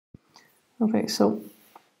Okay, so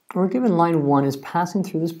we're given line 1 is passing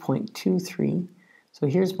through this point 2, 3. So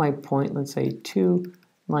here's my point, let's say 2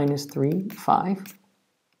 minus 3, 5.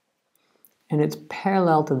 And it's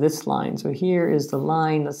parallel to this line. So here is the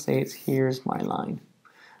line, let's say here's my line.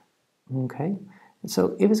 Okay, and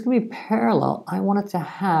so if it's going to be parallel, I want it to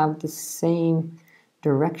have the same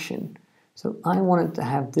direction. So I want it to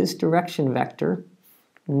have this direction vector,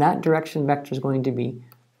 and that direction vector is going to be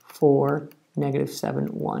 4, negative 7,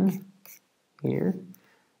 1 here.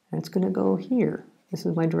 And it's going to go here. This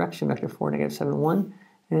is my direction vector, 4, negative 7, 1.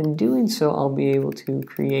 And in doing so, I'll be able to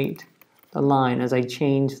create the line as I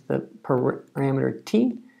change the parameter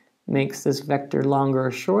t, makes this vector longer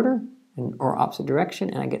or shorter, or opposite direction,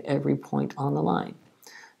 and I get every point on the line.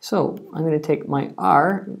 So I'm going to take my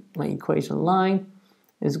r, my equation line,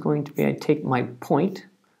 is going to be, I take my point,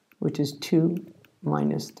 which is 2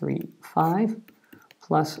 minus 3, 5,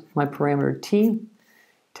 plus my parameter t,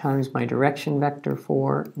 times my direction vector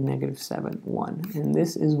 4, negative 7, 1. And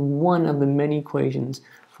this is one of the many equations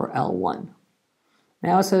for L1.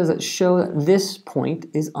 Now it says that show that this point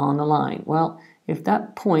is on the line. Well, if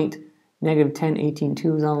that point, negative 10, 18,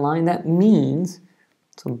 2 is on the line, that means,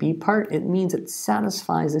 so B part, it means it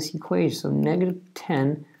satisfies this equation. So negative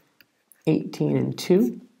 10, 18, and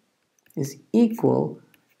 2 is equal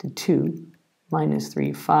to 2 minus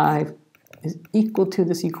 3, 5 is equal to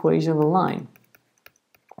this equation of the line.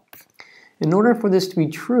 In order for this to be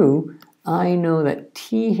true, I know that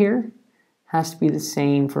t here has to be the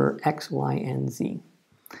same for x, y, and z.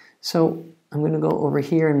 So I'm going to go over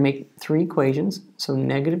here and make 3 equations. So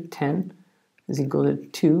negative 10 is equal to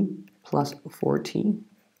 2 plus 4t,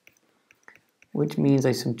 which means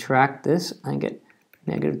I subtract this, I get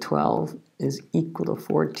negative 12 is equal to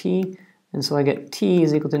 4t, and so I get t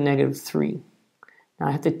is equal to negative 3. Now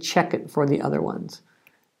I have to check it for the other ones.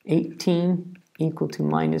 18 equal to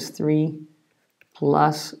minus 3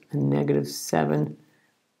 plus a negative 7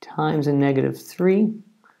 times a negative 3.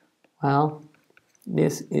 Well,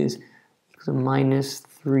 this is equal to minus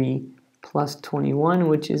 3 plus 21,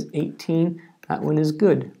 which is 18. That one is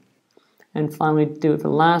good. And finally, to do it for the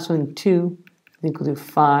last one, 2 is equal to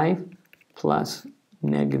 5 plus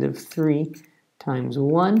negative 3 times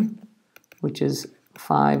 1, which is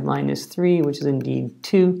 5 minus 3, which is indeed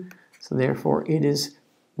 2. So therefore, it is,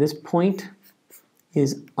 this point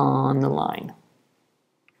is on the line,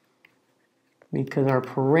 because our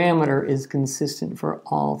parameter is consistent for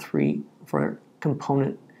all 3, for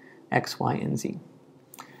component x, y, and z.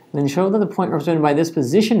 Then show that the point represented by this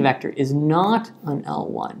position vector is not on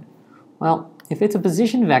L1. Well, if it's a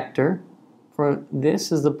position vector, for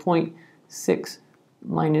this is the point 6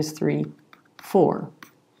 minus 3, 4.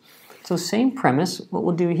 So same premise, what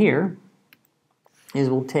we'll do here is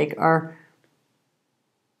we'll take our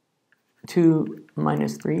 2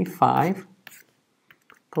 minus 3, 5,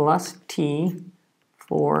 plus t,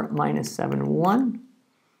 4 minus 7, 1.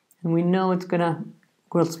 And we know it's going to,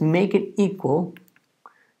 let's make it equal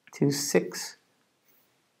to 6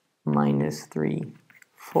 minus 3,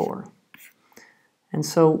 4. And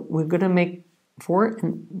so we're going to make 4,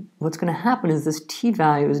 and what's going to happen is this t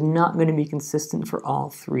value is not going to be consistent for all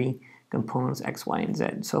 3 components x, y, and z.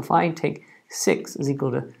 So if I take 6 is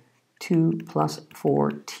equal to 2 plus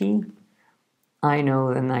 4t, I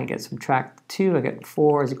know then I get subtract 2, I get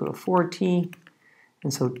 4 is equal to 4t,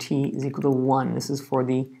 and so t is equal to 1. This is for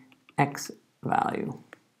the x value.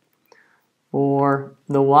 For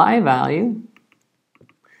the y value,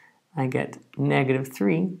 I get negative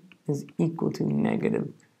 3 is equal to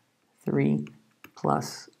negative 3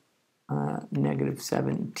 plus negative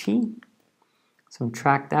 7t.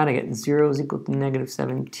 Subtract that, I get 0 is equal to negative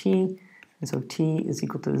 7t, and so t is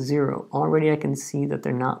equal to 0. Already I can see that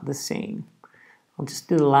they're not the same. I'll just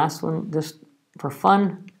do the last one just for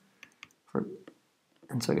fun.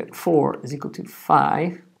 And so I get 4 is equal to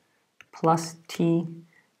 5 plus t.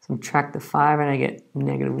 Subtract the 5 and I get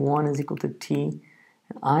negative 1 is equal to t.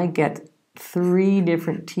 And I get 3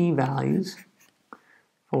 different t values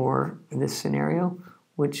for this scenario,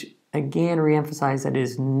 which again reemphasize that it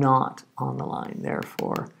is not on the line,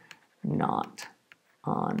 therefore not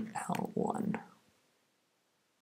on L1.